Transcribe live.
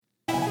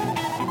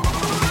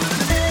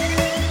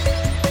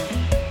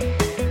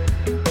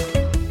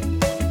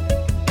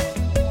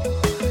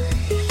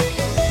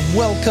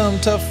Welcome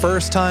to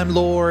First Time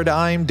Lord.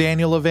 I'm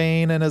Daniel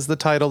Levane, and as the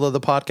title of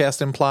the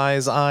podcast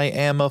implies, I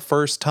am a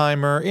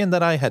first-timer in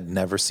that I had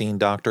never seen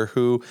Doctor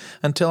Who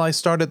until I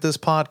started this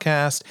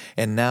podcast,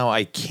 and now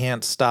I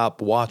can't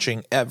stop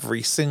watching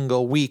every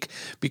single week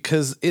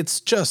because it's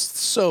just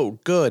so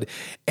good,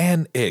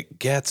 and it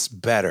gets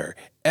better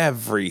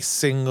every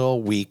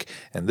single week,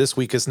 and this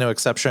week is no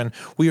exception.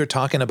 We are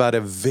talking about a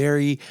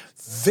very,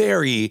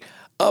 very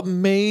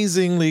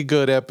amazingly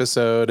good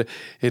episode.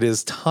 It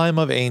is Time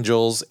of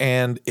Angels,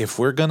 and if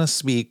we're going to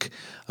speak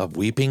of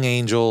Weeping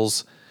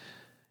Angels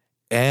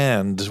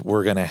and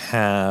we're going to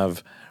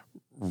have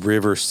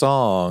River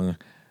Song,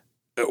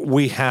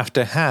 we have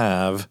to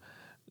have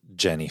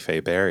Jenny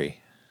Faye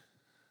Barry.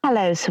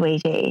 Hello,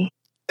 sweetie.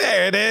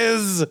 There it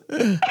is.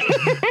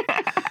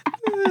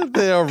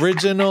 The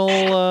original,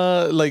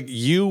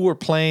 you were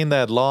playing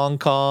that long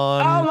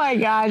con. Oh my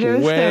gosh, it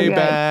was way so good.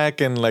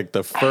 back in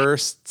the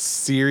first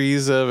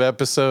series of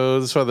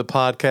episodes for the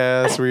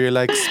podcast where you're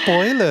like,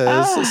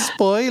 spoilers.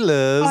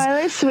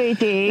 Spoiler,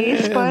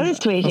 sweetie. Spoiler,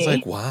 sweetie. I was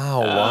like,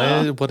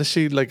 wow, what is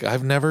she like?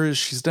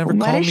 She's never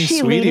What called is me she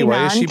sweetie. leading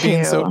Why is she on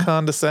being to? so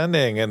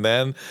condescending? And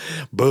then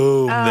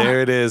boom,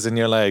 there it is. And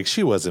you're like,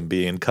 she wasn't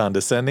being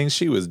condescending.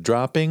 She was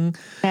dropping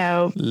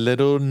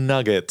little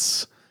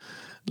nuggets.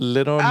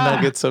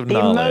 Nuggets of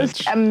knowledge. The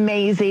most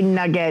amazing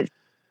nuggets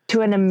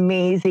to an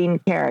amazing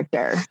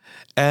character.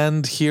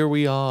 And here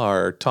we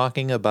are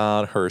talking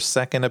about her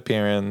second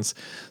appearance.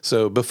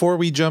 So before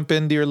we jump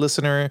in, dear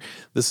listener,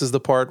 this is the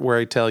part where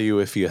I tell you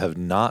if you have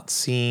not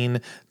seen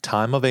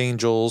Time of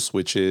Angels,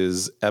 which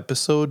is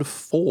episode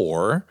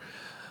 4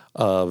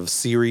 of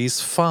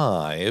series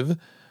 5,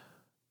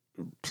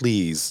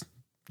 please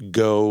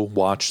go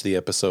watch the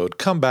episode.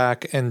 Come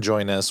back and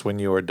join us when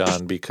you are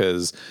done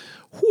because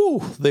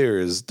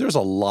there's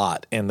a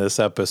lot in this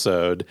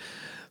episode.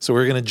 So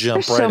we're going to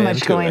jump right into it. There's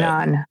so much going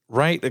on.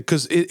 Right?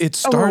 Because it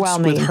starts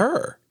with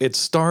her. It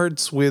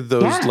starts with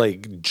those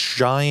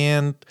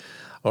giant,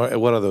 or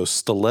what are those,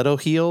 stiletto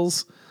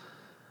heels?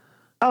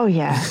 Oh,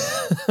 yeah.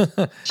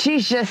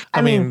 She's just,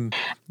 I mean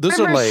those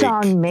River are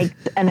Song makes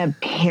an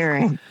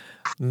appearance.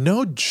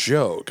 No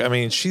joke. I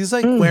mean, she's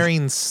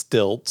wearing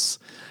stilts.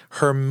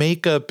 Her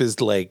makeup is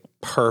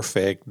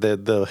perfect.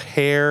 The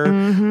hair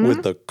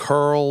with the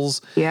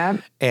curls. Yeah.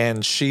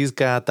 And she's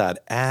got that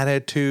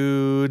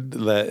attitude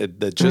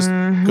that just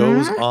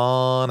goes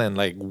on and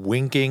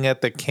winking at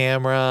the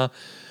camera.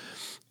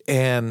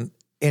 And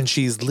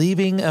she's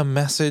leaving a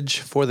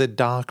message for the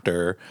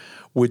Doctor,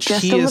 which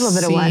just he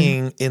is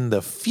seeing in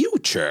the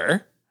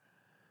future.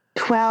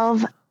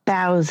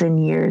 12,000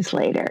 years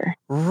later.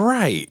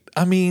 Right.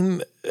 I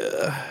mean,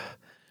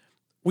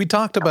 we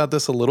talked about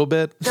this a little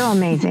bit. So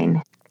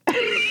amazing.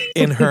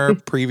 In her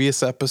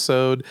previous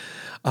episode,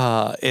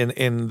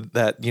 in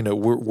that,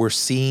 we're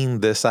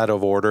seeing this out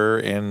of order,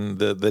 and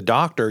the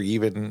Doctor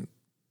even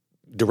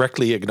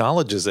directly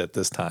acknowledges it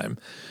this time.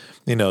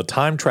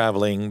 Time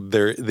traveling,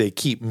 they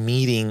keep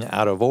meeting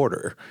out of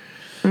order.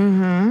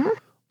 Mm-hmm.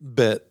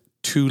 But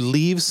to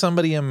leave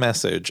somebody a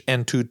message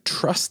and to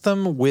trust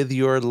them with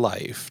your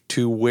life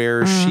to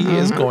where she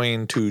is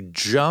going to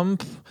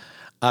jump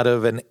out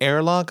of an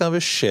airlock of a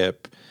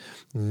ship,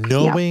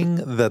 knowing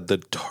that the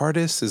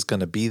TARDIS is going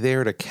to be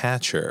there to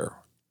catch her.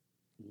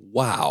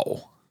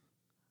 Wow.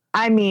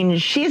 I mean,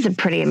 she's a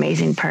pretty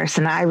amazing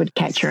person. I would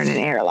catch her in an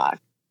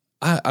airlock.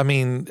 I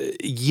mean,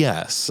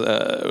 yes.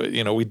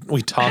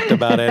 We talked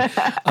about it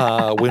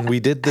when we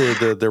did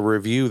the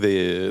review,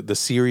 the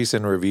series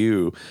in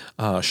review.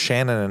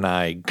 Shannon and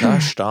I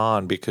gushed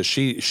on because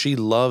she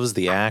loves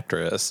the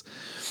actress.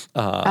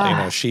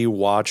 She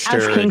watched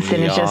her. Alice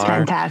Kingston is just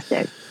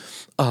fantastic.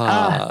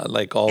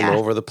 All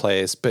over the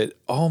place. But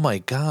oh my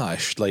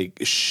gosh,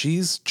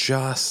 she's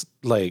just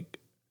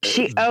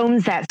she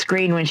owns that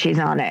screen when she's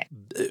on it.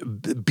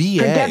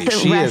 BA.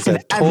 She is a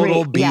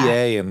total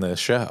BA in this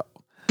show.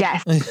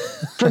 Yes.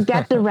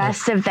 Forget the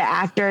rest of the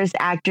actors,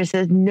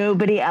 actresses.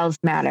 Nobody else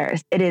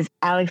matters. It is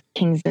Alex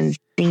Kingston's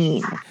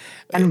scene.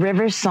 And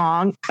River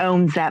Song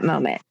owns that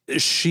moment.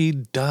 She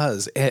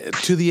does.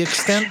 To the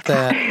extent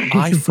that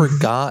I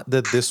forgot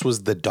that this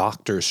was the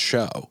Doctor's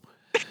show.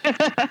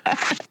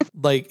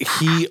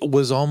 He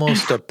was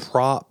almost a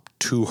prop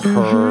to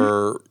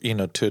her,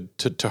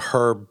 to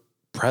her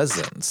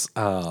presence,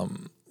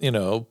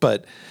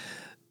 but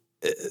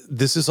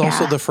this is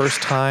also the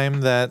first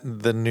time that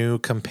the new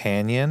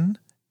companion,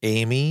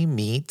 Amy,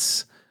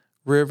 meets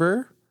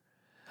River.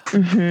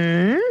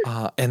 And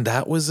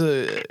that was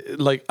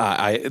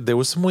there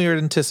was some weird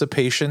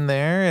anticipation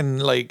there,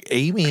 and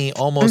Amy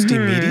almost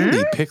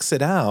immediately picks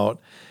it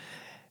out,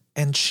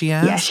 and she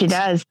asks, yeah, she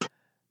does.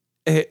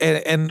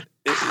 And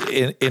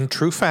in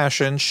true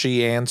fashion,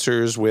 she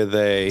answers with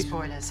a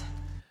spoilers.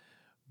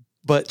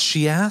 But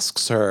she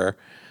asks her,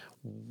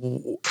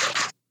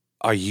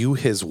 "Are you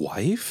his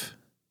wife?"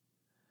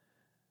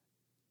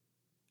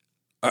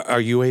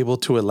 Are you able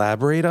to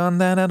elaborate on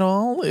that at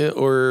all?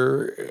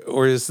 Or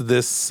is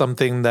this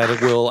something that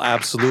it will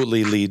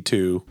absolutely lead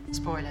to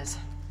spoilers?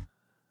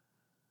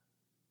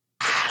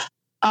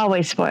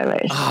 Always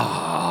spoilers.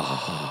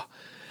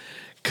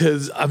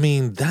 Because I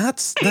mean,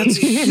 that's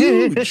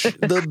huge.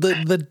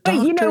 The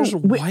doctor's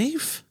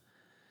wife.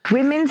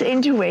 Women's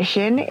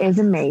intuition is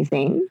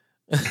amazing.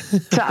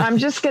 So I'm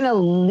just going to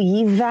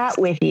leave that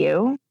with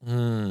you.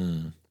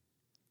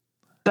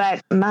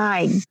 But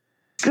my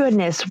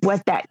goodness,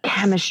 what that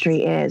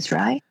chemistry is,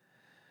 right?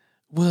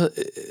 Well,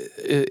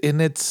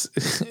 and it's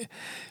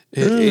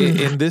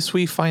in this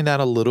we find out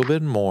a little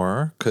bit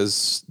more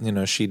because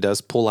she does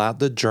pull out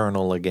the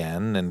journal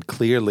again, and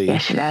clearly,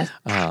 yes, she does.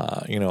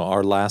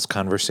 Our last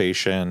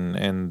conversation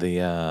in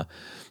the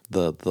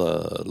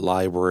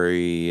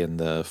library in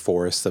the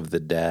Forest of the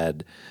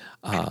Dead,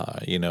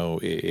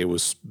 it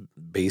was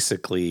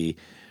basically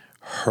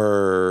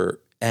her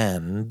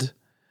end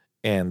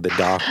and the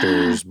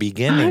doctor's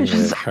beginning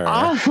with her.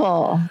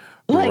 Awful.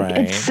 Like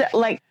right? It's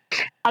like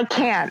I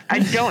can't. I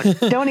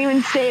don't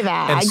even say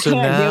that. And I so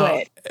can't do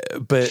it.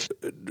 But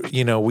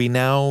we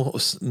now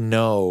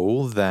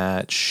know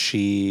that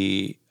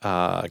she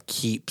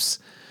keeps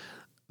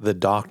the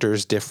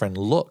doctor's different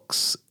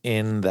looks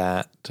in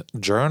that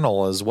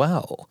journal as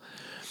well.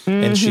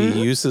 And she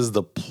uses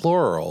the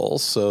plural,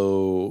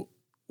 so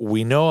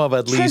we know of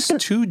at least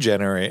two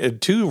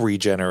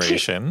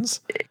regenerations.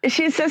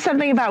 She says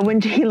something about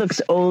when he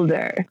looks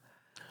older.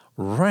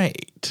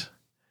 Right.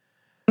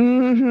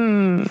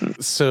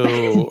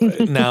 So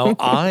now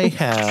I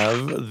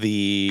have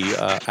the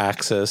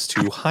access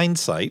to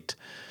hindsight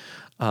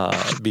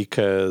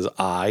because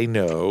I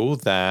know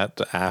that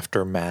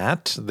after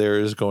Matt,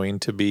 there's going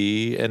to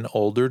be an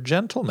older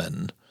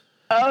gentleman.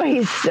 Oh,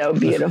 he's so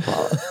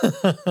beautiful.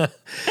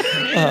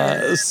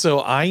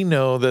 So I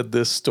know that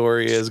this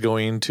story is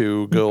going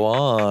to go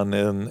on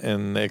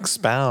and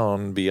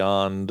expound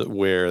beyond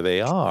where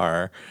they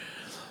are.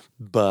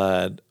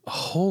 But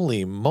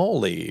holy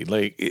moly,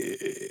 like,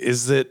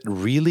 is it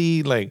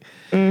really like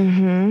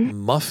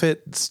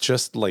Moffat's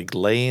just like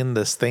laying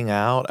this thing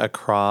out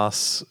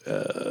across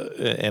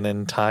an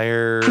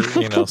entire,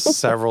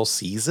 several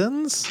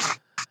seasons?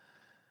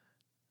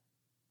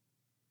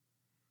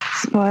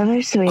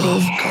 Spoiler, sweetie.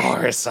 Of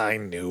course, I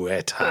knew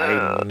it.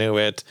 All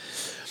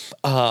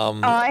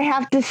I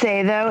have to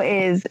say, though,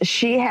 is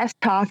she has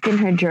talked in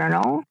her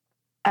journal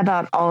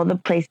about all the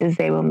places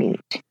they will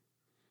meet.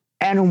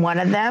 And one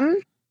of them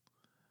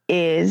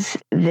is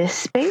this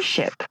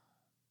spaceship,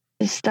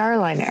 the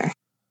Starliner.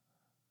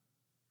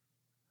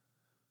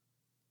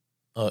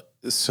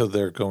 So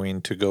they're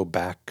going to go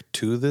back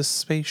to this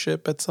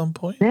spaceship at some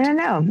point?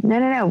 No.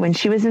 When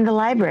she was in the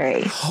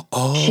library,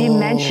 she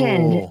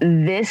mentioned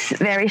this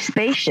very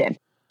spaceship.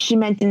 She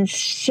mentioned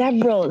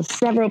several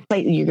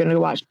places. You're going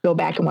to go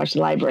back and watch the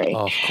library.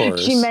 Of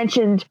course. She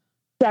mentioned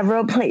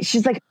several places.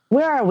 She's like,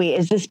 where are we?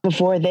 Is this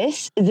before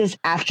this? Is this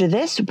after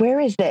this? Where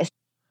is this?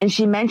 And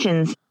she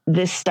mentions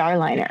this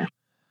Starliner.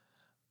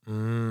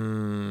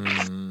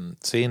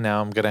 See,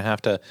 now I'm going to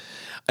have to,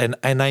 and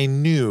I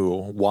knew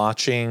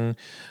watching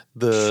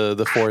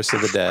the Forest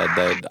of the Dead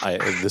that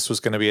this was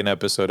going to be an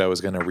episode I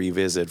was going to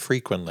revisit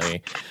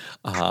frequently.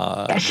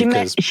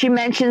 She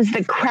mentions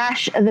the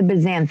crash of the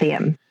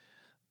Byzantium.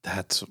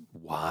 That's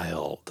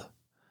wild.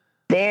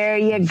 There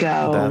you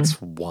go.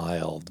 That's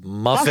wild.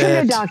 Moffat.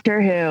 Welcome to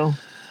Doctor Who.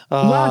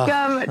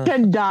 Welcome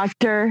to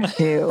Doctor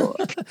Who.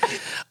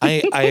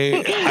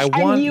 I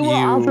want and you will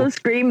also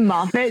scream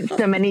Moffat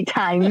so many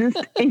times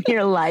in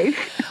your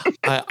life.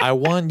 I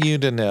want you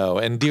to know,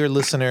 and dear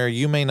listener,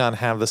 you may not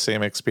have the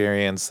same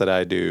experience that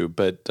I do,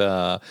 but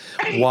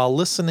while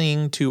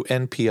listening to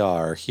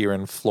NPR here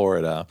in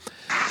Florida,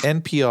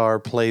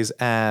 NPR plays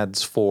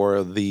ads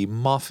for the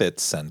Moffat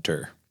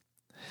Center.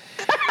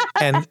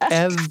 And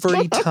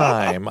every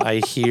time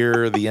I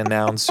hear the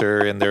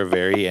announcer in their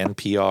very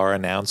NPR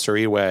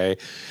announcery way,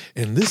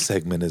 and this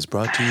segment is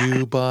brought to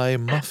you by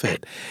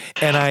Moffat.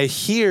 And I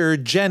hear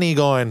Jenny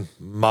going,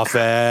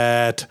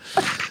 Moffat.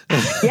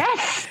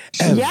 Yes.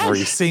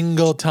 Every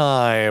single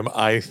time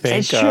I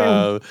think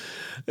of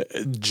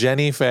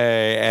Jenny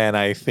Faye and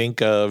I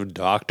think of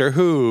Doctor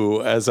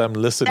Who as I'm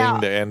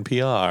listening to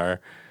NPR.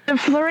 The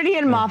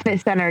Floridian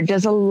Moffat Center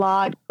does a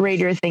lot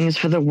greater things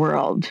for the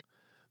world.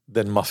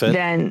 Than Moffat?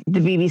 Than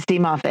the BBC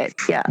Moffat,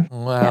 yeah.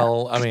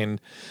 Well, yeah. I mean,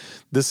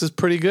 this is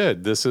pretty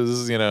good. This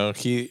is,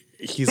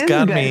 he's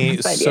got me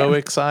so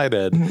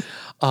excited.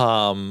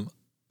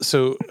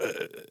 So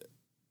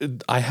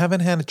I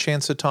haven't had a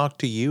chance to talk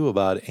to you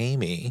about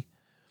Amy.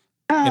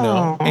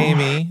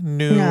 Amy,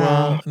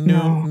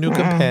 new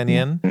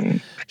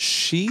companion.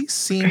 She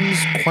seems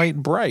quite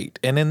bright.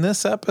 And in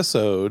this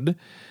episode,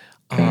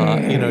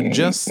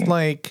 just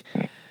like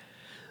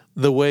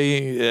the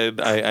way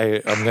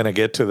I'm going to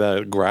get to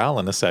the growl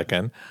in a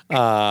second,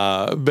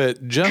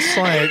 but just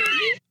like,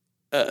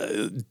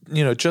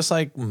 just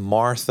like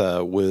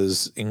Martha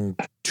was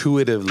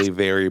intuitively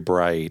very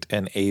bright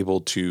and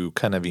able to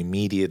kind of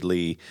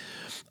immediately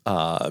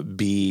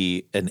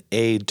be an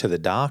aid to the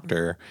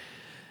doctor,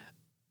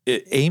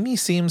 Amy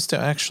seems to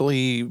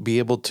actually be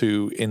able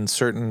to, in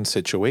certain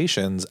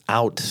situations,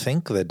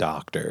 outthink the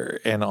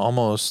doctor and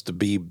almost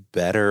be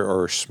better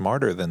or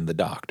smarter than the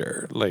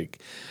doctor. Like,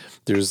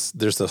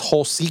 there's a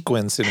whole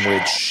sequence in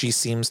which she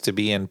seems to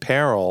be in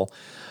peril.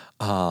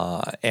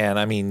 And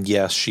I mean,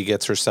 yes, she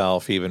gets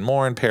herself even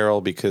more in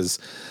peril because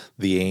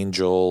the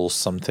angel,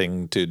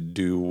 something to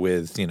do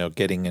with,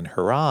 getting in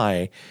her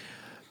eye.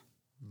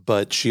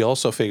 But she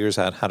also figures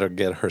out how to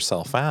get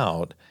herself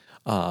out,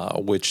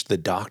 which the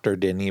doctor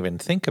didn't even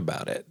think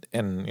about it.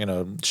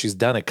 And, she's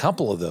done a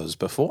couple of those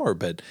before,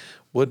 but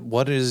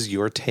what is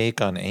your take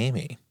on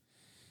Amy?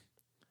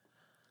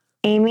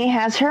 Amy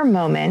has her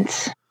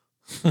moments.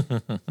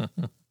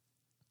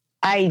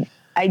 I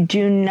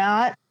do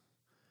not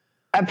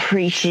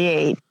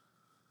appreciate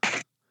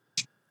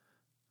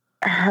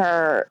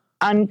her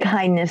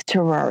unkindness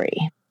to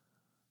Rory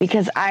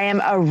because I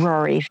am a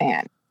Rory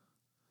fan.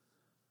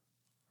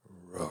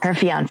 Her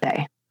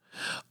fiance.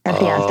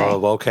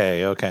 Oh,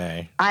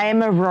 okay. I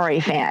am a Rory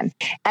fan.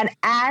 And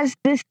as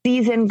this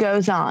season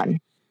goes on,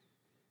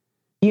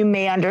 you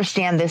may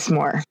understand this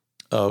more.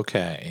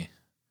 Okay.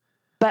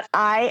 But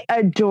I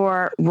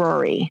adore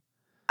Rory.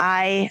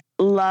 I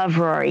love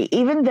Rory,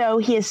 even though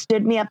he has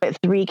stood me up at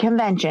 3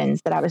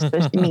 conventions that I was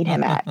supposed to meet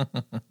him at.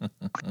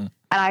 And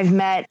I've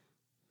met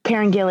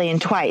Karen Gillian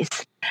twice.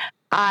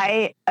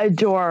 I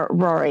adore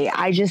Rory.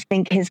 I just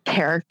think his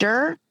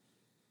character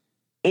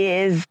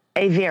is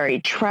a very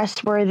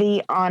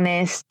trustworthy,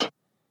 honest,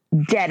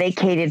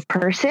 dedicated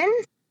person.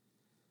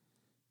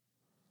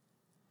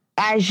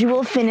 As you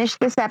will finish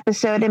this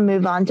episode and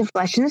move on to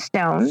Flesh and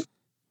Stone,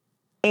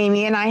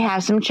 Amy and I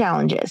have some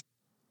challenges.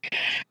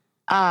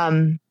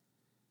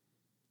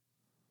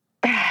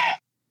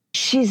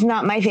 She's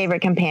not my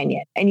favorite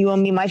companion, and you will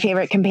meet my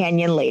favorite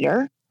companion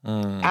later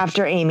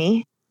after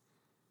Amy,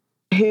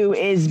 who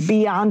is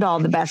beyond all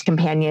the best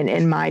companion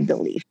in my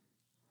belief.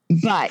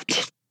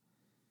 But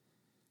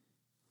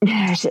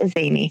it's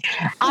Amy.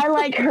 I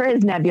like her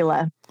as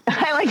Nebula.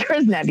 You like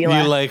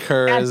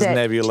her That's as it.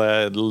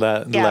 Nebula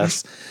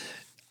less.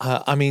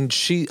 I mean,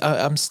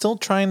 I'm still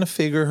trying to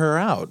figure her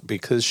out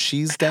because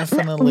she's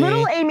definitely...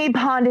 Little Amy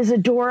Pond is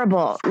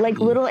adorable. Like,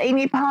 little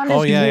Amy Pond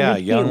is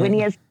really cute when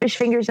he has fish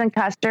fingers and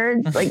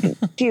custards. Like,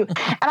 cute.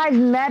 And I've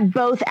met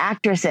both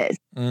actresses.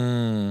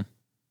 And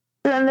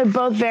they're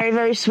both very,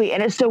 very sweet.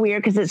 And it's so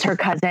weird because it's her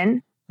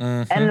cousin.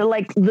 And,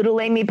 like,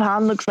 little Amy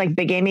Pond looks like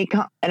big Amy.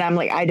 And I'm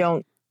like,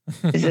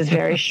 this is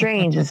very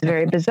strange. It's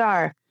very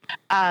bizarre.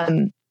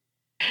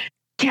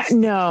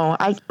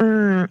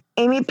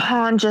 Amy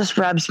Pond just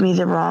rubs me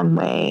the wrong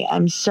way.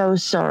 I'm so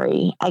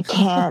sorry. I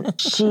can't.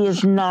 She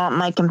is not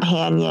my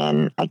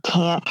companion. I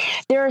can't.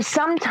 There are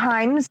some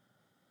times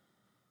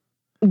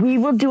we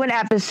will do an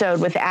episode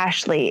with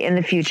Ashley in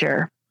the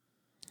future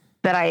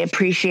that I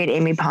appreciate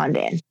Amy Pond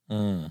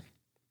in.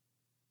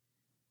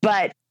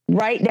 But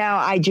right now,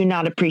 I do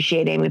not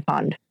appreciate Amy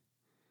Pond.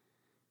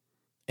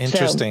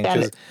 Interesting,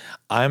 because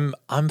I'm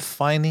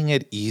finding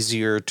it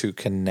easier to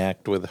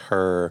connect with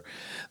her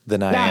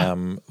than I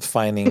am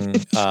finding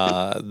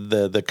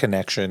the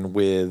connection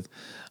with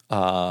the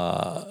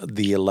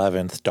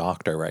 11th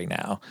Doctor right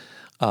now.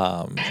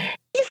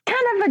 He's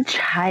kind of a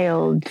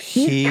child.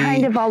 He's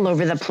kind of all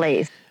over the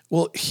place.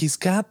 Well, he's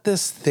got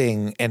this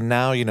thing, and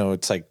now,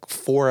 it's like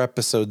 4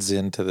 episodes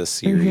into the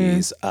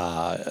series.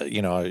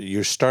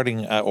 You're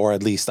starting, or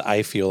at least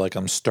I feel like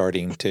I'm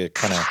starting to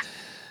kind of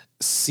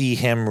see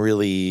him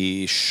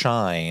really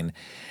shine.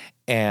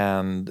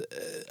 And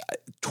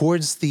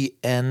towards the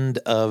end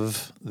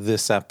of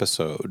this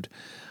episode,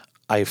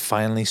 I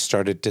finally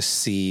started to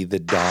see the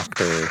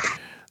Doctor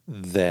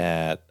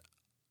that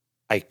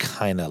I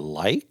kind of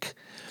like,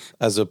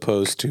 as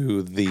opposed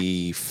to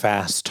the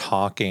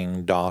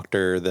fast-talking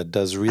Doctor that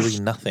does really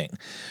nothing.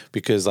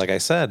 Because, like I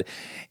said,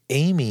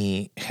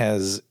 Amy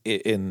has,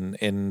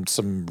 in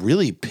some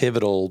really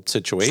pivotal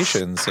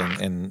situations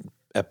in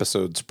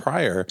episodes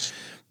prior,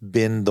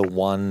 been the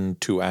one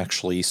to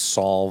actually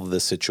solve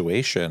the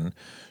situation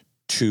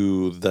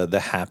to the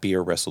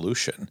happier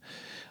resolution,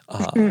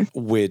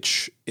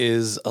 which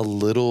is a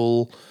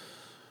little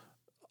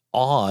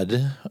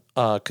odd,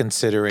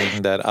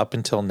 considering that up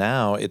until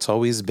now, it's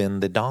always been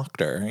the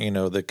Doctor.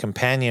 The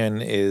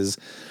companion is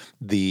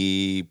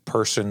the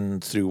person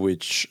through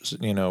which,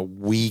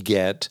 we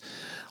get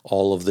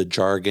all of the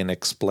jargon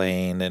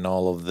explained and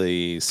all of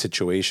the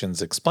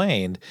situations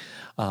explained.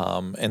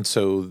 And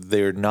so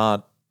they're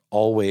not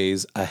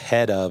always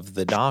ahead of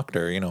the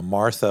Doctor.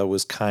 Martha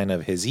was kind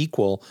of his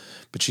equal,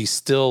 but she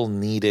still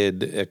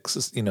needed,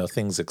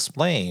 things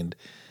explained.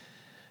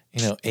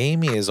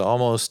 Amy is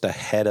almost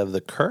ahead of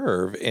the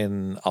curve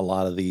in a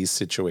lot of these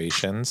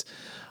situations.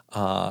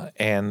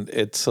 And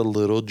it's a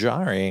little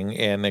jarring.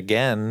 And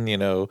again,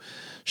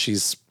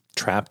 she's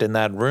trapped in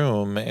that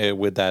room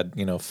with that,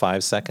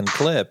 5-second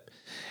clip,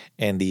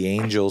 and the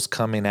angels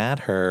coming at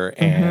her,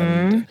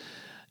 and,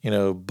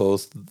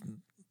 both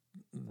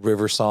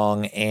River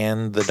Song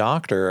and the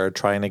Doctor are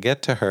trying to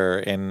get to her,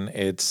 and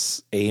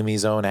it's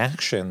Amy's own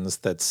actions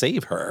that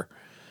save her.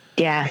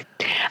 Yeah.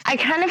 I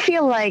kind of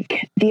feel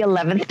like the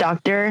 11th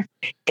Doctor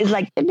is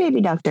like the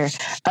baby doctor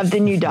of the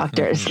new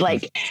Doctors.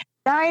 Like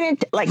 9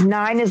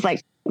 is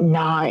like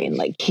 9.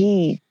 Like,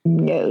 he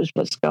knows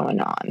what's going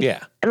on.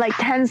 Yeah. And like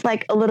 10's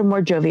like a little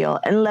more jovial,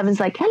 and 11's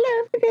like,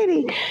 hello,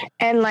 baby.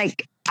 And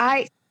like,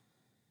 I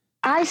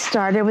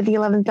started with the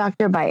 11th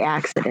Doctor by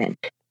accident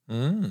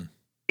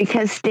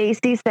because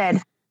Stacy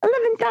said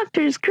 11th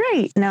Doctor is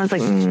great, and I was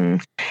like,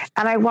 and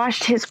I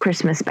watched his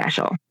Christmas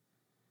special,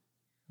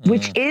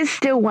 which is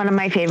still one of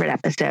my favorite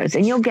episodes,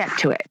 and you'll get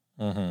to it.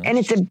 And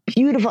it's a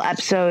beautiful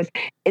episode.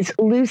 It's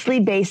loosely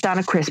based on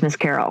A Christmas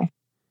Carol.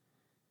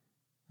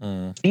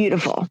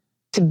 Beautiful.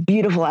 It's a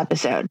beautiful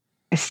episode.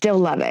 I still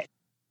love it.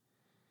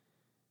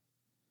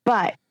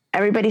 But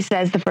everybody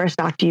says the first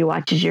Doctor you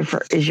watch is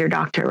your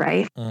doctor,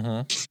 right?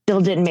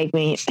 Still didn't make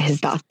me his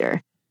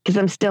doctor, because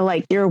I'm still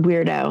like, you're a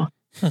weirdo,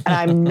 and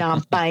I'm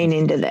not buying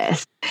into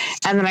this.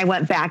 And then I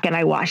went back and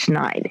I watched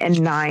 9,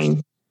 and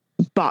 9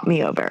 bought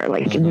me over.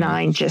 Like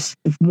 9 just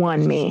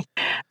won me.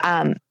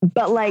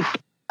 But like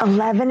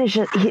 11 is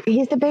just,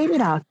 he's the baby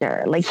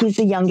doctor. Like, he's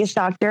the youngest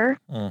doctor.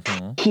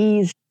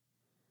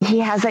 He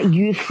has that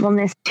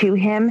youthfulness to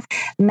him.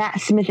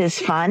 Matt Smith is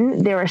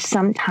fun. There are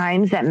some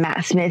times that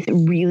Matt Smith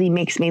really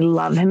makes me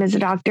love him as a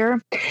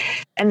doctor.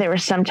 And there are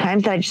some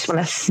times that I just want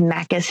to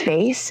smack his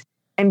face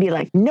and be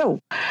like, no.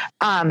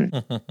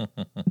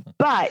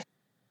 But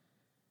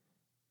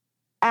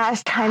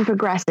as time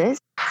progresses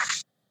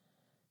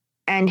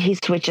and he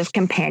switches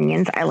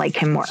companions, I like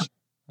him more.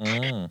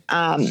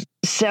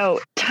 So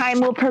time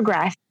will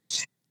progress.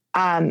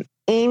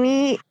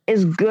 Amy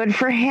is good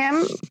for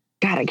him.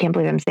 God, I can't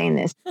believe I'm saying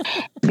this,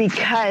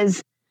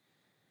 because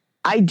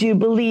I do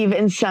believe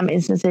in some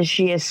instances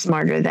she is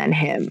smarter than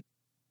him,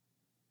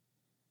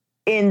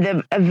 in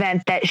the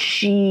event that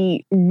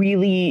she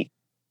really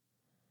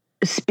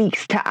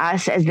speaks to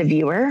us as the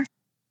viewer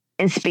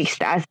and speaks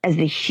to us as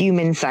the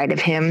human side of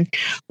him,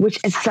 which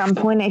at some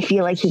point I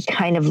feel like he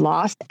kind of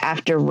lost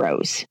after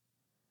Rose.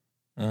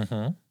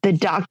 The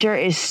doctor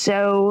is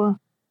so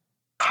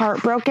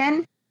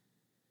heartbroken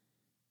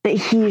that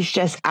he's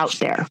just out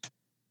there.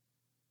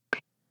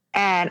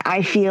 And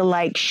I feel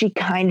like she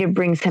kind of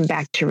brings him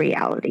back to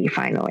reality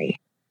finally.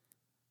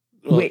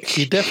 Well,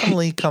 he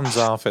definitely comes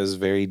off as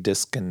very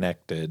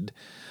disconnected.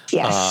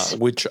 Yes.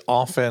 Which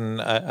often,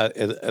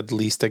 at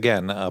least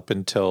again, up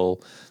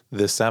until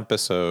this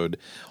episode,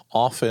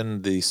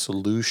 often the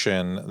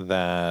solution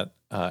that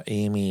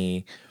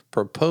Amy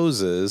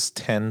proposes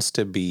tends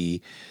to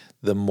be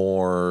the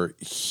more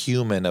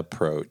human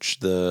approach,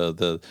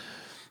 that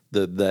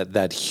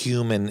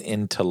human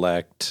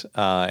intellect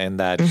and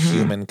that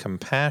human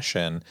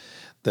compassion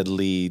that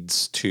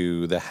leads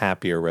to the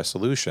happier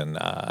resolution.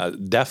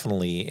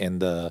 Definitely in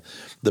the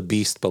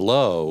Beast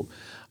Below,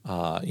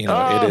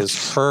 it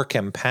is her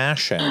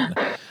compassion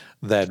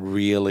that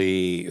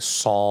really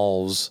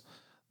solves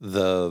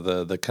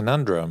the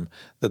conundrum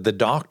that the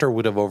doctor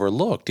would have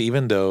overlooked,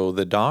 even though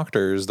the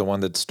doctor is the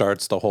one that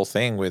starts the whole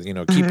thing with,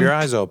 keep your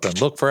eyes open,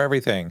 look for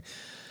everything.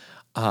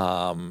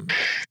 And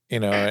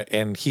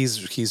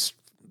he's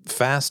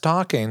fast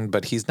talking,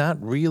 but he's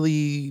not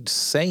really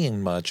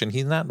saying much, and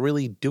he's not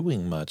really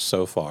doing much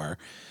so far.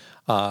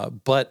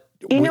 But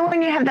when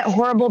you have that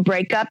horrible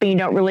breakup and you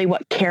don't really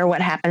care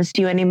what happens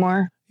to you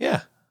anymore?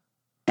 Yeah.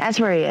 That's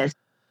where he is.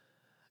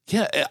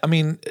 Yeah, I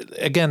mean,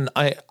 again,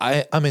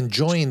 I'm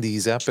enjoying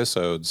these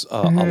episodes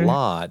a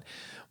lot,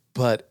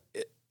 but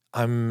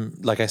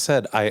like I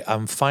said,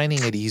 I'm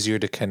finding it easier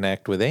to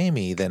connect with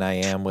Amy than I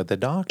am with the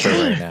doctor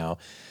right now.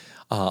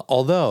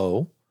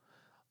 Although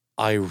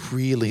I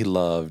really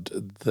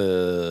loved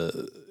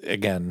the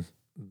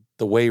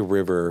way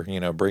River,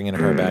 bringing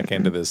her back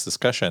into this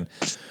discussion,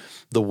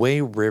 the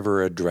way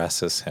River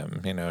addresses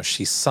him,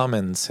 she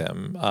summons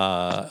him.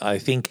 I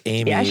think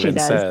Amy even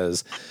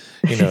says,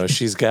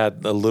 she's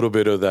got a little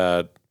bit of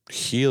that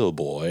heel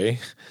boy.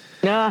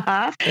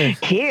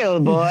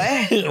 Heel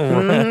boy. With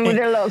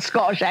a little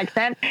Scottish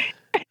accent.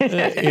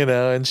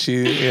 And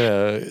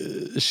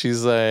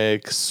she's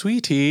like,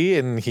 sweetie,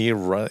 and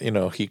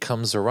he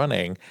comes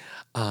running.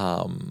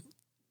 And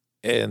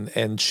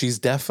she's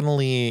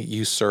definitely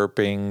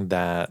usurping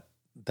that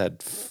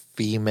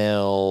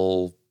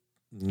femaleness,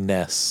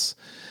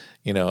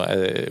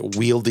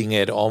 wielding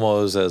it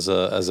almost as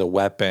a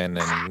weapon,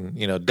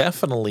 and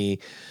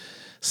definitely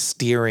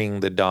steering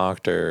the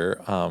doctor.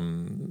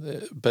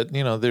 But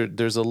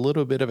there's a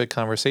little bit of a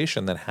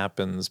conversation that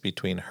happens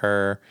between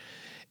her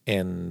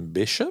and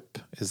Bishop.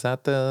 Is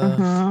that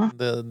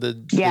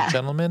the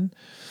gentleman?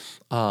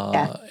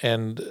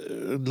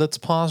 And let's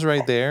pause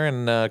right there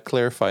and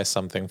clarify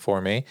something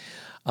for me.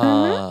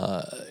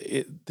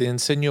 The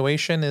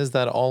insinuation is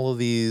that all of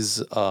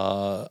these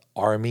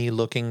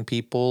army-looking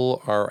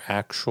people are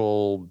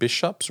actual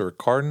bishops or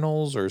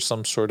cardinals or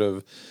some sort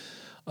of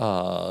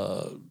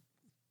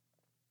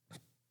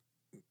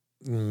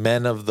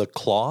men of the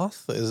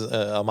cloth.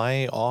 Am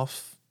I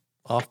off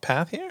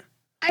path here?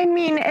 I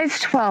mean, it's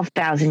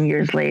 12,000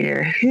 years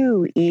later.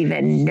 Who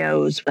even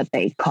knows what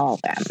they call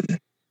them?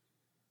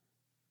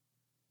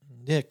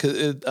 Yeah,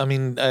 because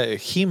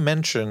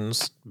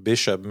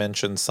Bishop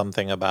mentions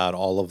something about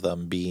all of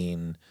them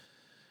being,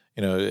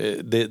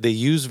 They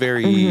use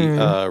very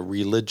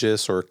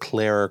religious or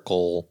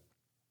clerical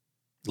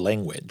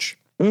language.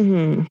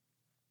 Mm-hmm.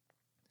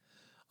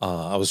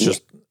 I was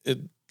just,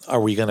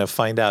 are we going to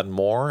find out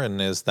more?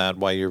 And is that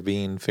why you're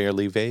being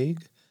fairly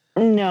vague?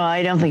 No,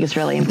 I don't think it's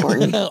really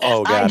important.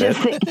 I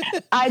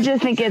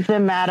just think it's a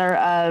matter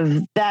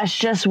of that's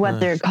just what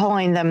they're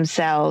calling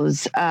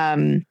themselves.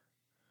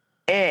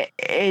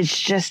 It's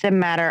just a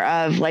matter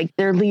of like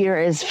their leader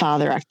is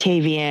Father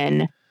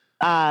Octavian.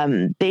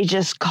 They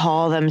just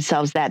call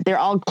themselves that. They're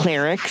all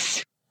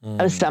clerics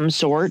of some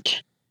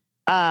sort.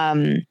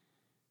 But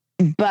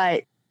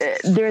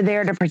they're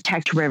there to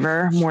protect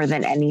River more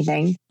than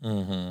anything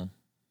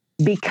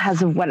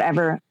because of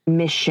whatever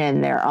mission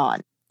they're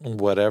on.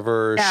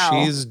 Whatever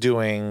she's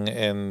doing,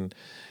 and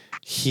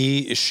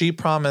she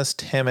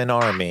promised him an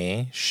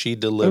army. She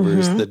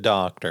delivers the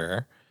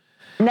doctor.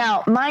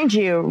 Now, mind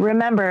you,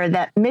 remember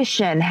that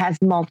mission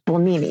has multiple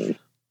meanings.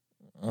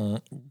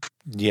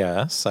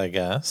 Yes, I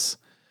guess.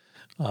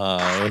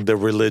 In the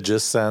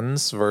religious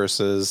sense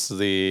versus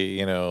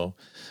the,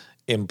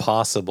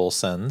 impossible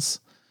sense.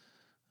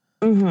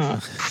 So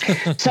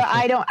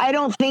I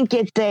don't think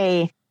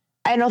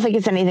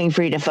it's anything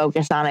for you to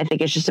focus on. I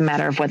think it's just a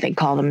matter of what they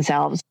call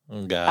themselves.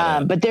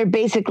 But they're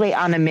basically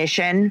on a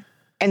mission,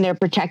 and they're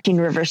protecting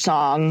River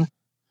Song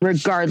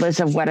regardless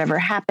of whatever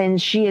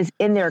happens. She is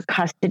in their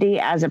custody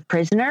as a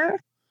prisoner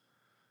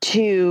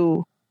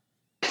to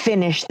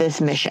finish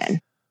this mission.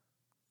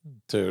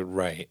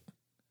 Right.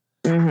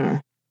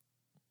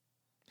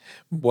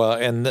 Well,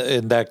 and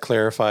that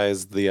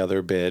clarifies the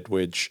other bit,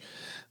 which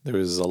there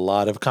was a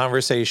lot of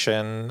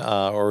conversation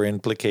or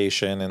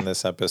implication in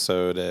this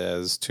episode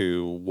as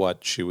to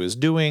what she was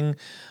doing,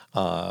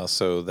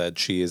 so that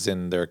she is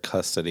in their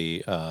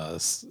custody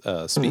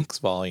speaks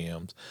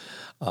volumes.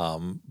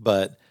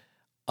 But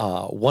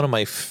one of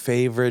my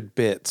favorite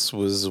bits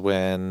was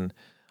when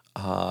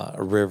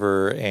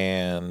River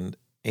and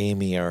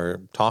Amy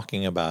are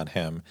talking about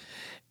him,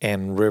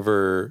 and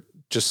River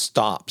just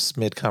stops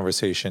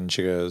mid-conversation.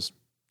 She goes,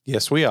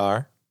 "Yes, we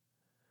are."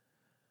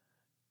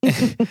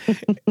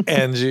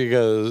 And she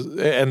goes,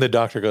 and the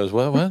doctor goes,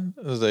 what?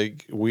 It was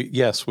like,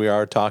 yes, we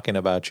are talking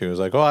about you. It was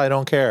like, oh, I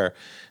don't care. It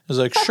was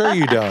like, sure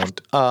you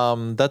don't.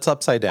 That's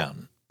upside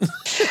down.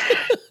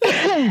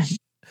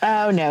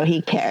 Oh no,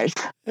 he cares.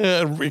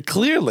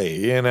 Clearly,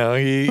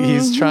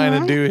 he's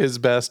trying to do his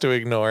best to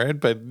ignore it,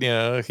 but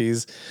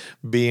he's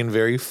being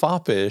very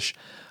foppish,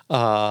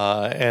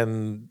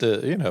 and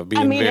being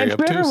very if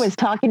obtuse. River was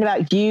talking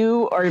about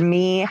you or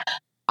me,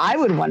 I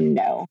would want to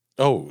know.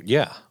 Oh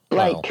yeah,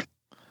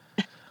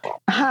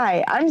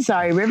 hi, I'm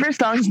sorry, River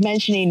Song's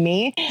mentioning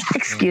me.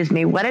 Excuse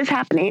me, what is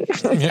happening?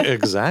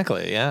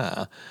 Exactly,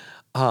 yeah.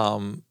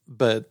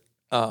 But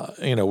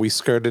we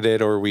skirted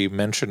it or we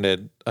mentioned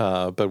it,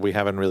 but we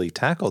haven't really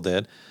tackled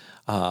it.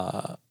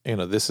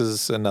 This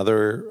is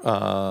another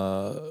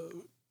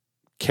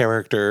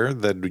character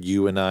that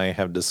you and I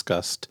have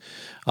discussed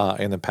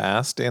in the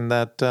past, in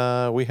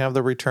that we have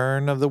the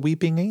return of the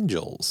Weeping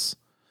Angels.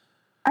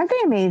 Aren't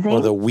they amazing?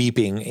 Or the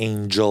Weeping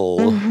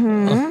Angel,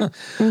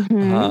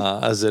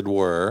 as it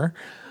were.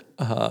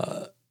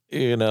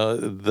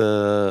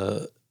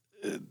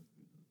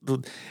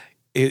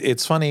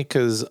 It's funny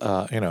because,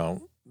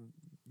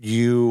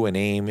 you and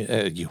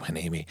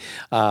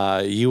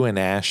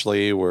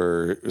Ashley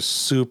were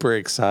super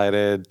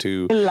excited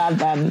to love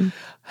them.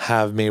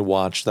 Have me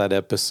watch that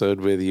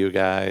episode with you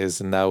guys.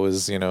 And that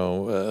was,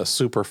 a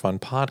super fun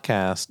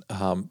podcast.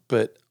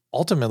 But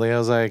ultimately, I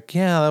was like,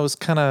 yeah, that was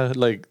kind of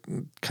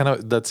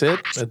that's it.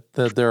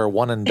 That they're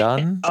one and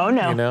done. Oh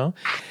no,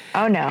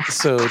 Oh no.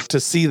 So to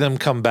see them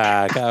come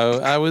back,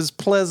 I was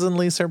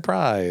pleasantly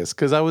surprised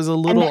because I was a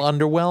little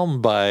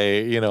underwhelmed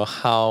by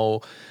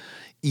how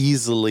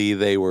easily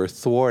they were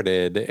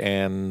thwarted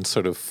and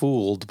sort of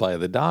fooled by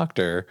the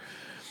doctor.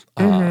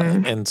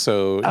 And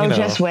so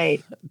just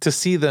wait to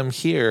see them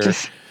here.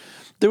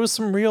 There was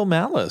some real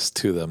malice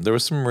to them. There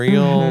was some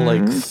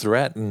real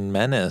threat and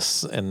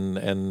menace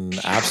and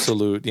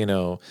absolute,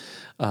 the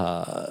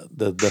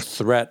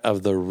threat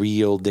of the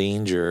real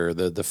danger,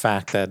 the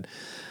fact that,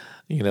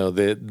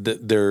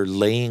 they're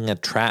laying a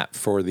trap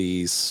for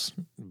these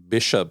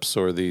bishops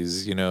or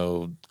these,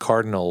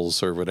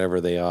 cardinals or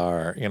whatever they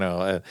are,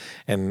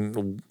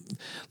 and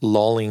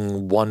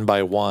lulling one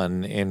by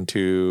one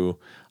into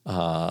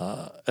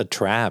a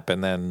trap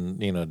and then,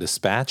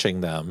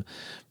 dispatching them.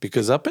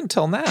 Because up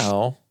until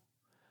now,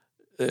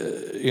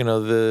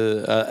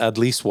 at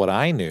least what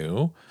I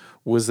knew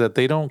was that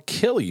they don't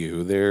kill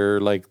you. They're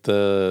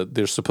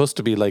they're supposed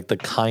to be like the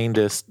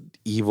kindest,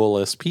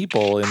 evilest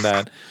people in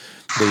that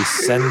they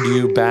send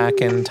you back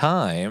in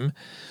time.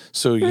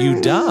 So you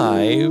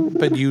die,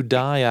 but you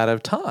die out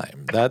of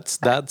time. That's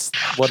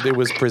what it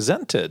was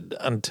presented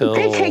until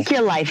they take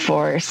your life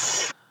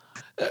force.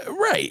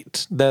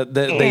 Right. That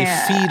they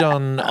feed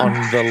on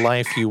the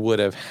life you would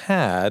have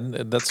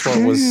had. That's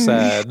what was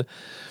said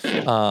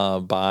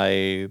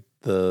by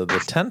the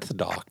 10th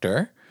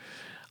Doctor.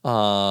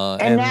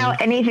 And now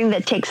anything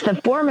that takes the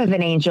form of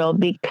an angel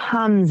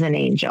becomes an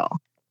angel.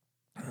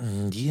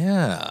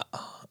 Yeah,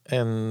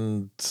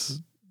 and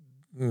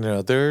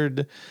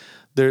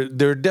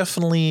they're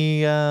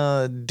definitely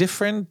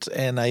different,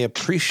 and I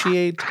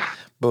appreciate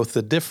both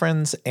the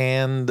difference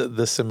and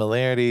the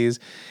similarities,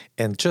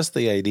 and just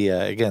the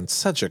idea. Again,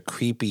 such a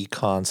creepy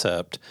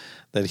concept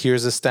that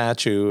here's a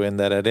statue, and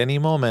that at any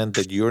moment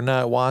that you're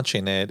not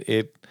watching it,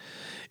 it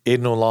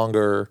no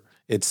longer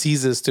it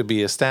ceases to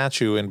be a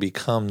statue and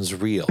becomes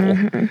real.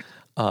 Mm-hmm.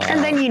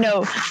 And then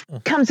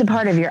comes a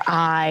part of your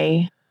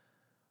eye.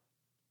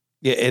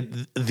 Yeah,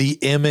 the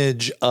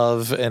image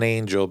of an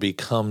angel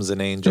becomes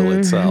an angel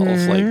itself.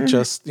 Like,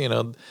 just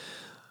the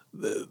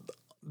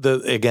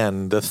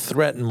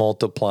threat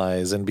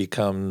multiplies and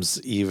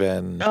becomes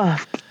even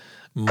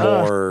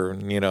more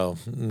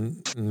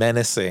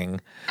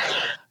menacing.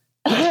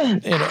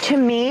 To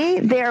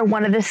me, they are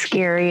one of the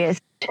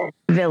scariest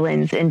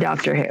villains in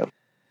Doctor Who.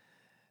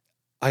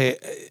 I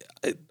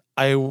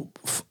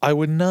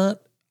would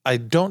not. I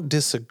don't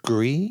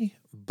disagree,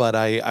 but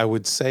I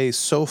would say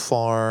so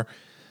far,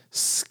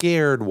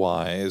 scared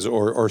wise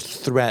or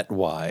threat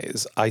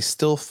wise, I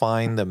still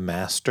find the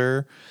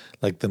Master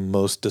like the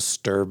most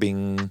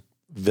disturbing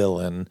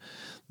villain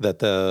that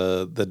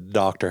the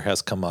Doctor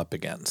has come up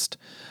against.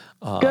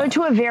 Go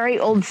to a very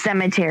old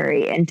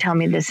cemetery and tell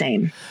me the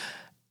same.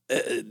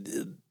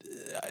 The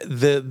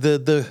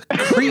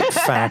creep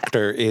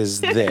factor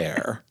is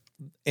there.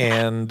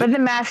 But the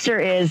Master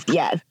is,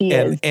 yes, he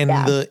is.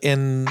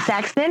 And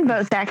Saxton,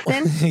 vote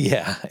Saxton.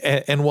 Yeah,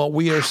 and what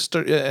we are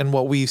and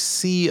what we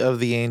see of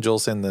the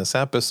angels in this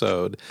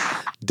episode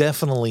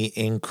definitely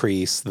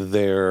increase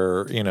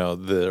their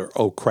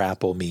oh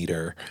crapple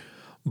meter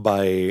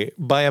by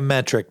a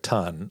metric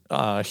ton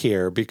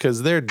here,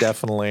 because they're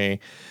definitely.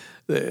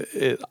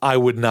 I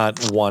would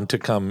not want to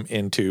come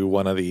into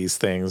one of these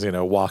things,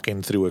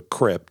 walking through a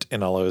crypt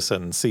and all of a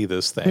sudden see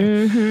this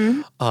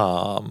thing.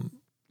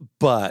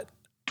 But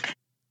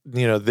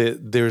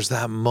there's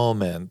that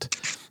moment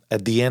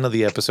at the end of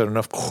the episode, and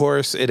of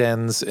course it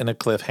ends in a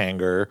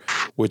cliffhanger,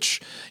 which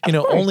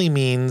only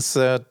means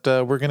that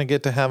we're going to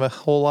get to have a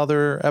whole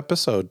other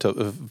episode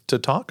to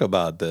talk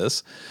about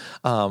this.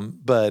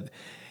 But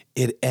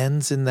it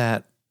ends in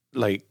that,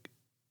 like,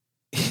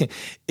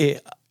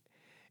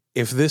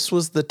 if this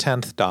was the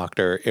 10th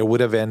Doctor, it would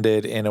have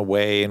ended in a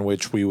way in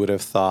which we would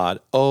have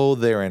thought, oh,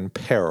 they're in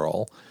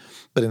peril.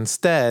 But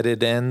instead,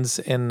 it ends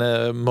in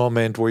a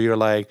moment where you're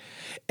like,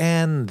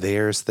 and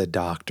there's the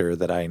Doctor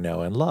that I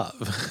know and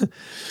love.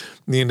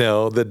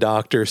 The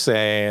Doctor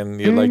saying,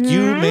 you're like,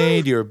 you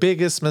made your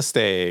biggest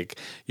mistake.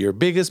 Your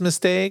biggest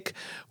mistake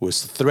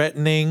was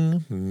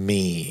threatening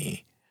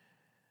me.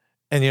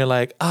 And you're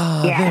like,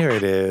 there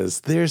it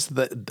is. There's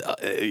the,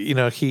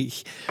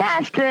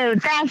 That's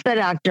the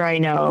Doctor I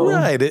know.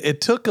 Right. It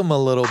took him a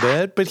little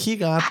bit, but he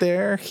got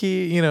there.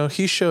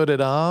 He showed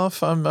it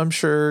off. I'm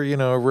sure,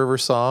 River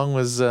Song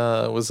was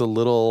a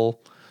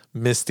little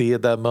misty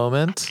at that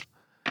moment.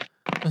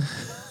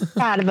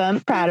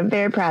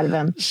 Very proud of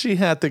him. She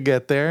had to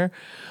get there.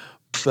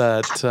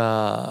 But,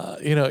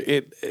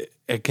 it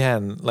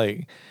again,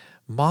 like,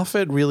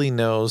 Moffat really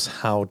knows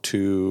how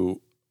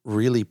to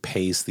really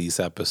pace these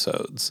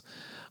episodes.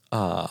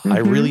 I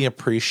really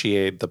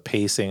appreciate the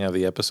pacing of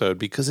the episode,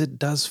 because it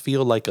does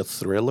feel like a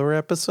thriller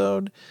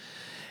episode,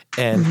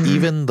 and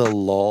even the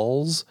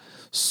lulls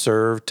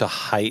serve to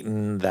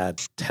heighten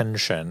that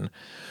tension.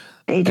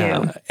 They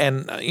do.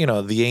 And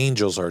the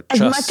angels are as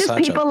just much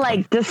as people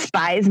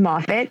despise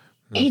Moffat,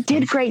 he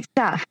did great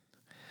stuff.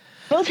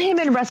 Both him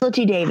and Russell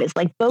T Davies,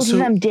 both of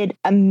them did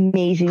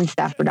amazing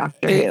stuff for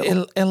Doctor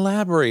Who.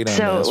 Elaborate on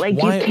this.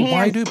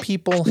 Why do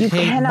people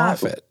hate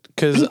Moffat?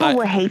 Because people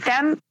will hate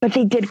them, but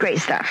they did great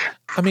stuff.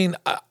 I mean,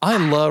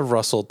 I love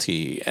Russell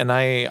T, and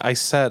I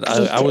said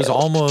I was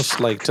almost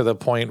to the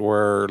point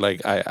where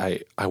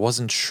I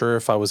wasn't sure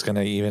if I was going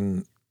to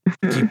even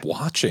keep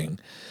watching.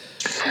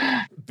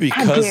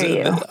 Because how dare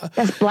you?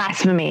 That's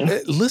blasphemy.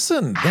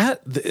 Listen,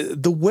 that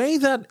the way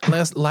that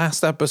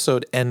last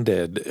episode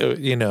ended,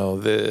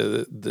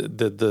 the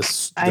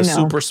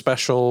super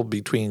special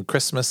between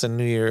Christmas and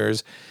New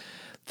Year's,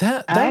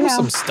 that was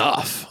some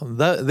stuff.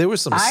 There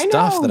was some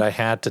stuff that I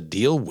had to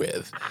deal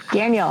with.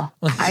 Daniel,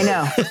 I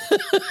know.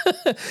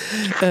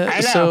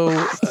 So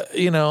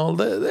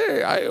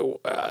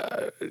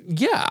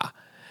yeah,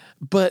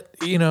 but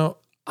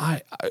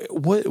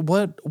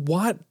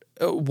what.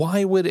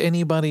 Why would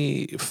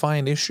anybody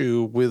find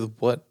issue with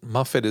what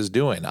Moffat is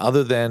doing,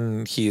 other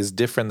than he is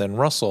different than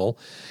Russell,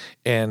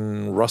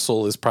 and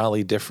Russell is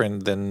probably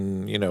different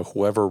than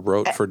whoever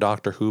wrote for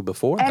Doctor Who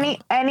before?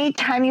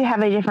 Anytime you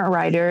have a different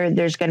writer,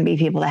 there's going to be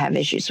people that have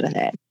issues with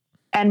it.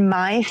 And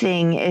my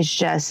thing is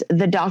just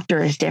the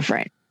Doctor is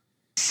different.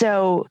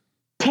 So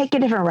take a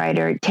different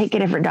writer, take a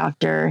different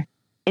Doctor,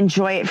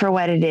 enjoy it for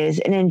what it is,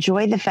 and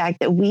enjoy the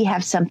fact that we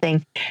have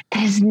something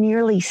that is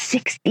nearly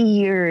 60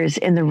 years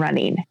in the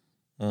running.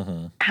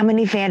 How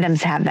many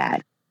fandoms have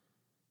that?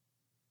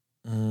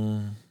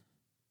 No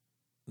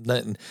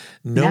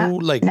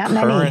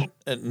current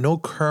many. No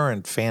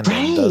current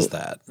fandom does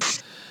that.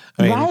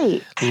 I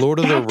mean, Right. Lord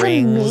of the That's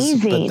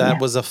Rings, but amazing. that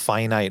was a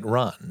finite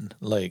run.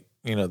 Like,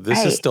 this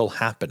is Right. still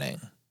happening.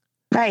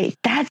 Right.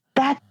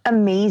 That's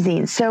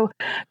amazing. So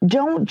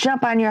don't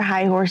jump on your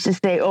high horse to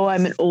say, oh,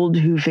 I'm an old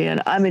Who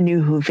fan. I'm a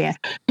new Who fan.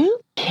 Who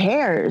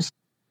cares?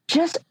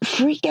 Just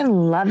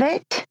freaking love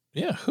it.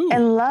 Yeah, who?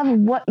 And love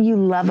what you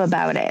love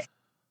about it.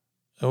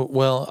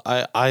 Well,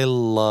 I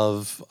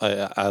love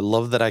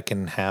that I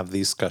can have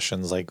these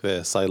discussions like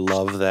this. I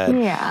love that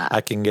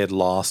I can get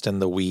lost in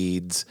the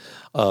weeds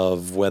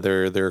of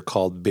whether they're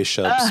called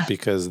bishops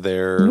because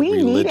they're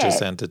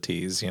religious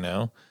entities,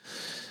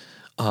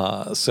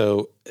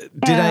 So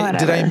did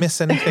I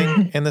miss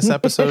anything in this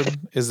episode?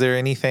 Is there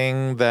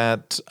anything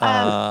that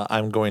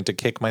I'm going to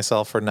kick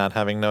myself for not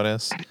having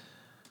noticed?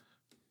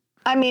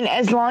 I mean,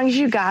 as long as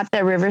you got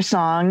that River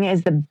song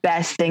is the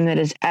best thing that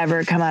has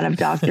ever come out of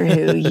Doctor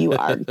Who, you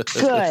are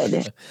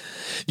good.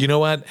 You know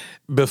what?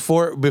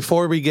 Before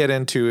we get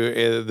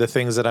into the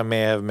things that I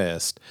may have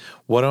missed,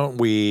 why don't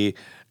we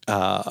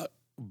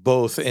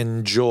both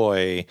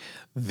enjoy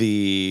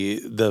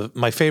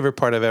my favorite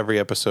part of every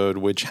episode,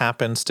 which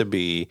happens to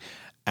be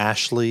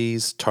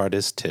Ashley's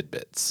TARDIS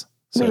tidbits.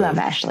 So we love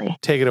Ashley.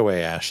 Take it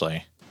away,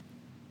 Ashley.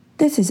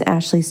 This is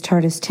Ashley's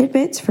TARDIS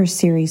Tidbits for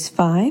Series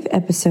 5,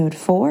 Episode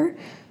 4,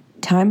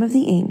 Time of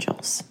the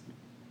Angels.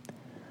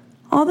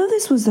 Although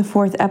this was the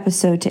 4th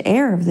episode to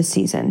air of the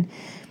season,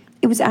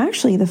 it was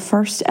actually the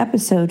first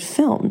episode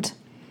filmed.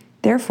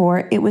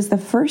 Therefore, it was the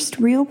first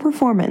real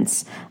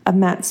performance of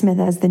Matt Smith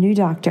as the new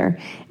Doctor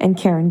and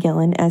Karen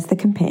Gillan as the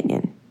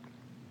companion.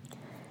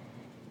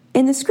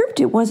 In the script,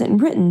 it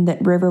wasn't written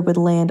that River would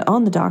land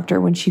on the Doctor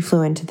when she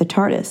flew into the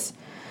TARDIS.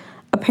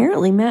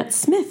 Apparently, Matt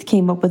Smith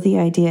came up with the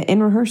idea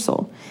in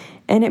rehearsal,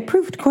 and it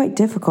proved quite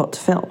difficult to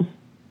film.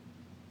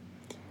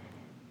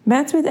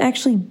 Matt Smith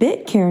actually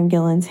bit Karen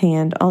Gillan's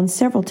hand on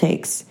several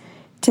takes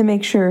to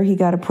make sure he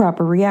got a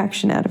proper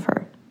reaction out of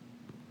her.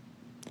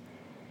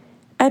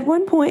 At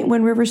one point,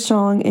 when River's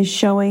song is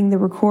showing the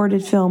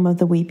recorded film of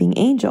the Weeping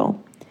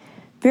Angel,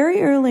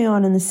 very early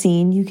on in the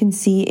scene, you can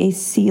see a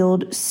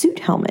sealed suit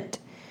helmet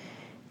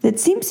that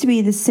seems to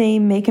be the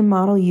same make and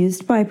model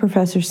used by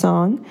Professor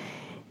Song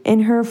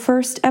in her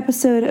first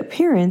episode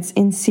appearance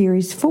in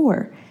Series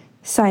 4,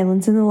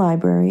 Silence in the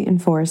Library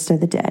and Forest of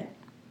the Dead.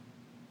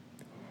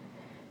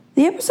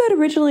 The episode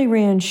originally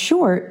ran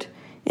short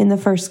in the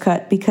first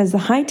cut because the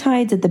high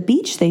tides at the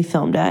beach they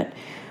filmed at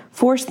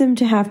forced them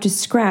to have to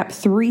scrap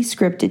 3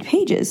 scripted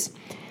pages,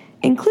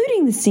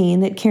 including the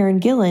scene that Karen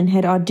Gillan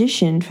had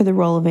auditioned for the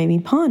role of Amy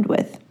Pond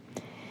with.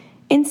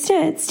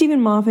 Instead, Stephen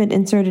Moffat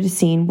inserted a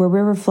scene where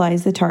River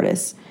flies the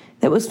TARDIS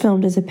that was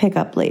filmed as a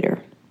pickup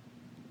later.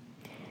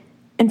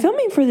 And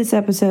filming for this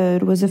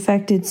episode was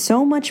affected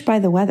so much by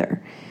the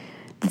weather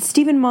that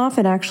Stephen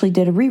Moffat actually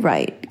did a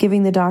rewrite,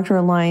 giving the Doctor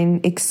a line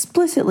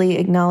explicitly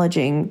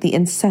acknowledging the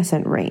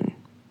incessant rain.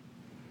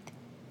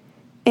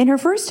 In her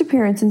first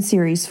appearance in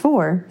Series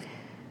 4,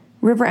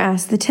 River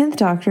asked the 10th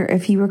Doctor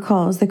if he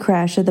recalls the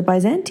crash of the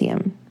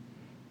Byzantium.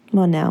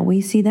 Well, now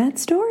we see that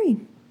story.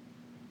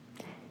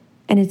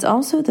 And it's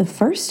also the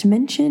first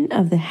mention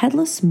of the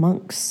headless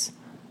monks.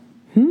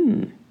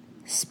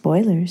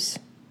 Spoilers.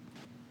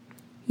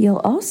 You'll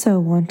also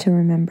want to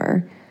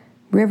remember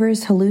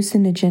River's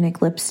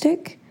hallucinogenic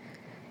lipstick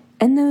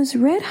and those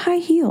red high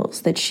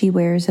heels that she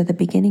wears at the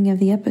beginning of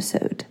the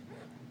episode.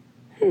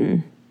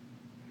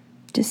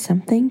 Just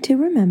something to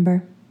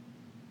remember.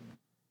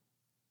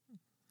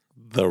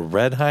 The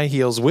red high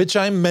heels, which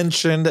I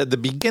mentioned at the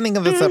beginning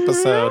of this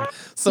episode,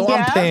 so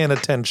I'm paying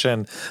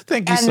attention.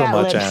 Thank you so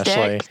much,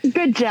 lipstick. Ashley.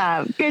 Good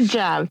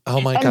job. Oh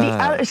my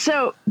God.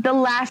 So the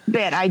last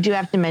bit I do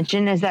have to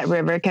mention is that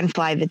River can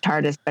fly the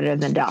TARDIS better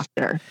than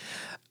Doctor.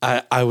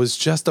 I was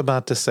just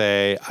about to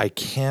say, I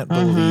can't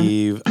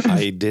believe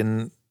I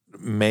didn't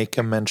make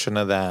a mention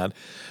of that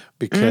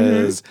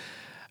because,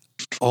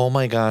 oh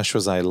my gosh,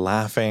 was I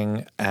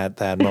laughing at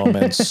that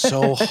moment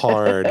so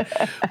hard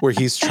where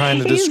he's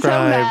trying to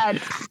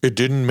describe, it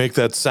didn't make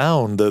that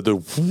sound, the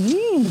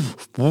woo,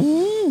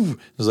 woo.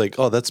 It's like,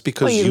 oh, that's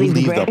because you leave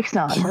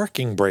the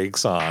parking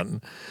brakes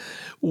on,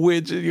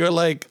 which you're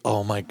like,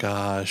 oh my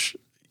gosh,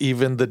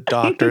 even the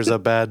Doctor's a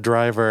bad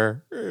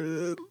driver.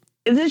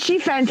 Isn't she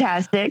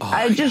fantastic?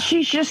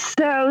 She's just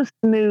so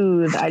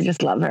smooth. I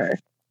just love her.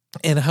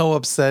 And how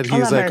upset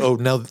he's like, oh,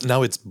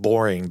 now it's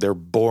boring. They're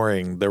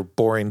boring. They're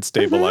boring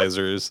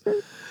stabilizers.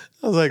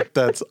 I was like,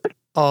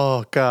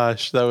 oh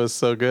gosh, that was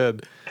so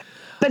good.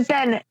 But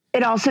then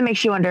it also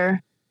makes you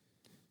wonder,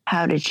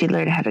 how did she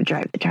learn how to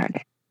drive the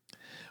TARDIS?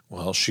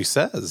 Well, she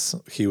says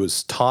he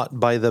was taught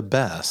by the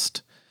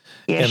best.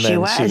 Yes, and then she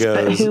was,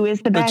 but who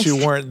is the best? But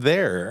you weren't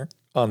there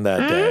on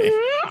that day.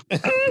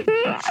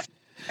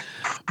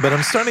 But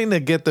I'm starting to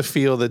get the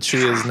feel that she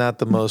is not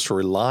the most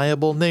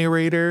reliable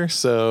narrator,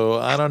 so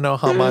I don't know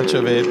how much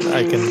of it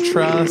I can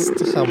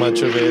trust, how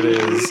much of it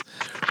is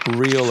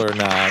real or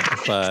not,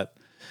 but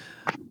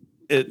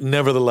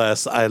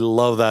nevertheless, I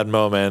love that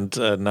moment,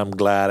 and I'm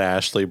glad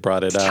Ashley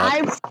brought it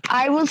up.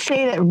 I will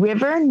say that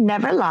River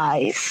never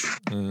lies.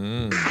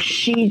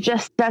 She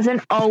just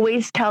doesn't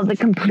always tell the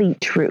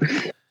complete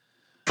truth.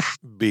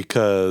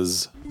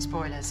 Because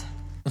Spoilers.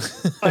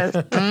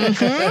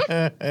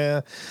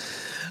 100%.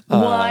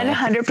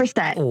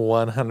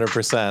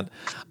 100%.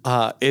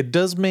 It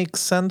does make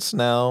sense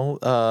now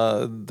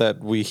that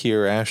we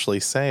hear Ashley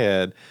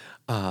say it,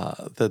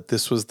 that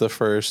this was the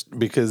first,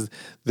 because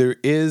there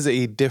is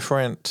a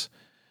different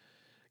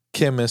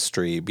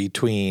chemistry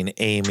between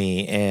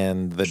Amy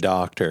and the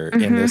doctor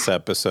in this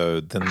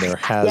episode than there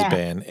has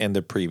been in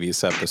the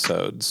previous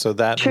episode. So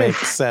that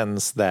makes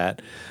sense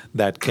that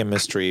that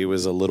chemistry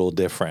was a little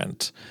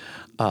different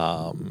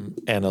and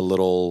a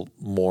little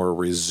more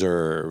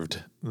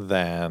reserved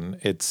than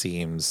it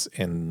seems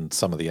in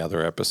some of the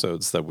other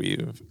episodes that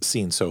we've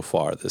seen so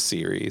far this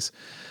series.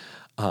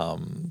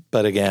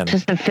 But again,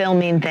 just the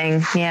filming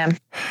thing. Yeah.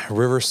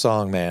 River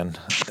song, man.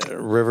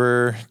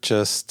 River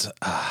just...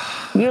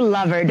 You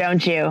love her,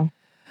 don't you?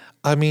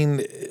 I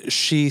mean,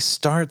 she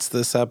starts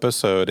this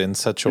episode in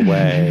such a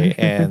way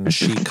and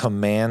she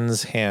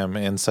commands him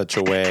in such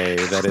a way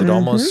that it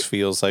almost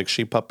feels like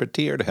she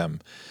puppeteered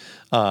him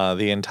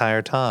the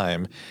entire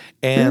time.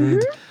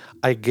 And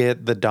I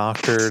get the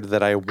doctor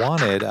that I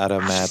wanted out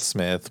of Matt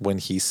Smith when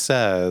he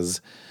says,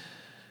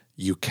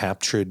 "You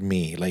captured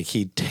me." Like,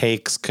 he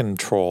takes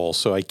control.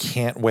 So I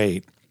can't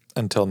wait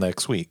until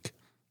next week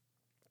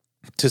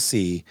to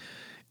see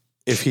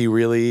if he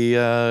really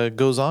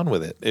goes on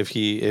with it. If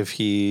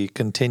he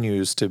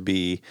continues to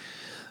be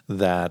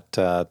that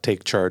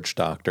take charge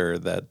doctor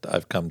that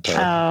I've come to.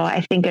 Oh,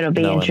 I think it'll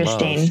be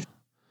interesting.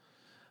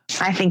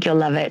 I think you'll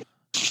love it.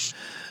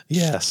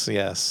 Yes.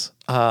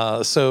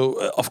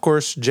 So of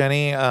course,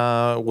 Jenny,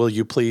 will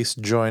you please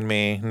join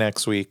me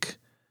next week?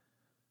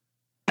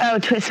 Oh,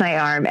 twist my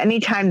arm.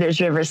 Anytime there's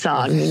River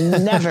Song,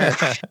 never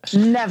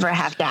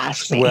have to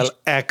ask me. Well,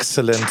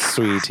 excellent,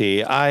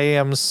 sweetie. I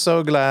am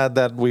so glad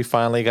that we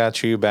finally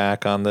got you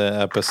back on the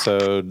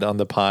episode, on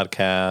the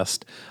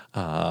podcast.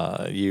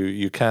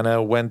 You kind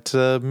of went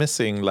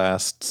missing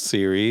last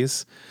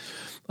series.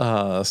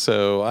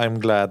 So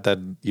I'm glad that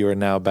you're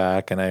now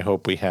back, and I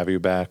hope we have you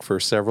back for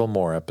several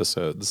more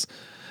episodes.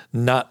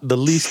 Not the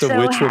least of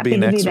which will be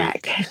next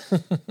week.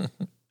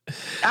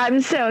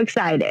 I'm so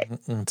excited.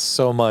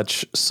 So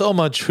much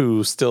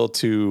who still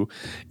to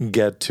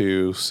get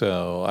to,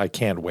 so I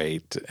can't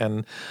wait.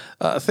 And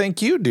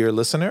thank you, dear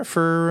listener,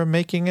 for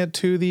making it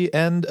to the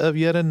end of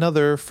yet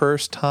another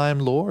First Time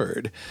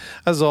Lord.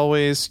 As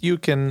always, you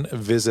can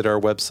visit our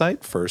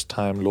website,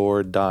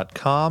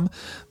 firsttimelord.com.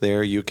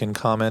 There you can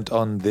comment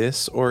on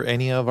this or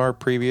any of our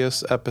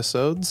previous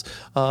episodes.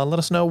 Let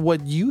us know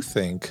what you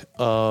think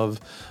of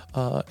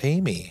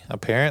Amy.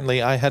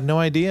 Apparently, I had no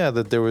idea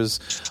that there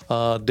was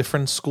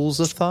different schools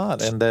of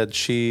thought and that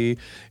she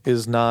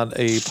is not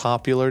a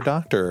popular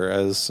doctor,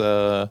 as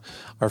our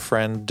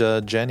friend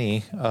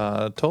Jenny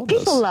told us.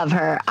 People love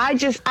her. I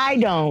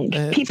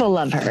don't. People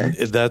love her.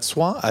 That's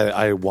why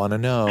I want to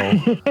know,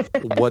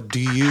 what do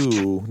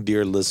you,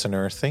 dear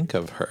listener, think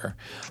of her?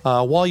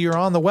 While you're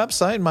on the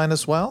website, might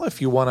as well,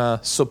 if you want to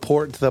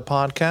support the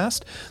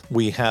podcast,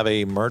 we have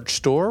a merch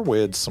store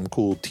with some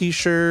cool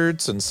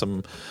t-shirts and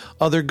some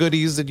other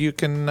goodies that you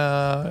can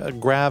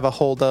grab a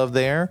hold of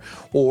there.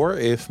 Or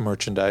if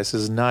merchandise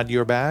is not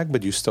your bag,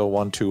 but you still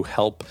want to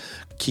help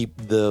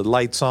keep the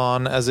lights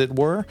on, as it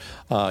were,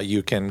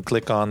 you can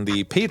click on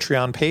the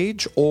Patreon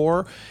page,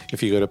 or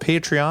if you go to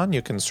Patreon,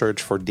 you can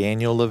search for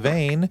Daniel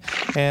Levane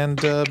and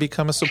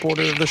become a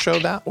supporter of the show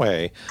that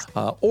way.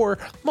 Or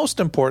most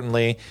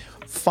importantly,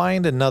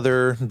 find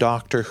another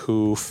Doctor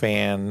Who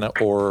fan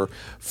or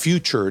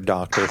future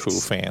Doctor Who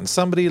fan,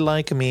 somebody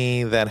like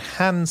me that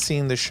hadn't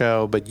seen the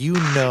show, but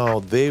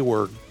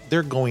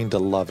they're going to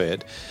love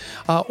it.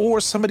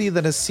 Or somebody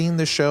that has seen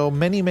the show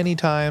many, many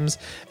times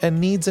and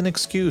needs an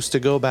excuse to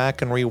go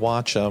back and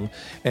rewatch them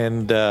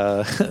and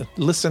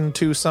listen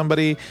to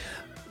somebody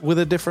with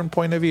a different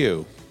point of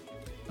view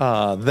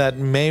that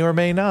may or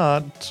may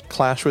not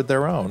clash with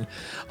their own.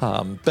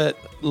 But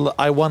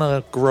I want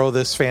to grow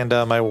this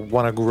fandom. I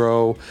want to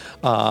grow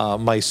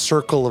my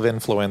circle of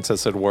influence,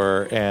 as it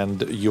were,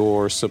 and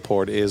your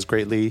support is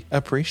greatly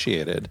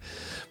appreciated.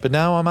 But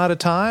now I'm out of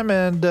time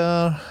and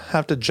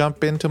have to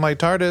jump into my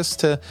TARDIS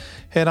to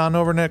head on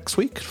over next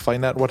week to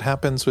find out what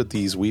happens with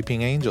these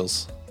weeping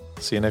angels.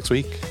 See you next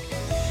week.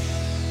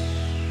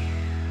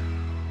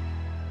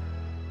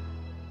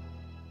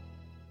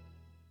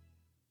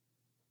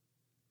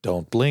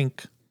 Don't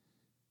blink.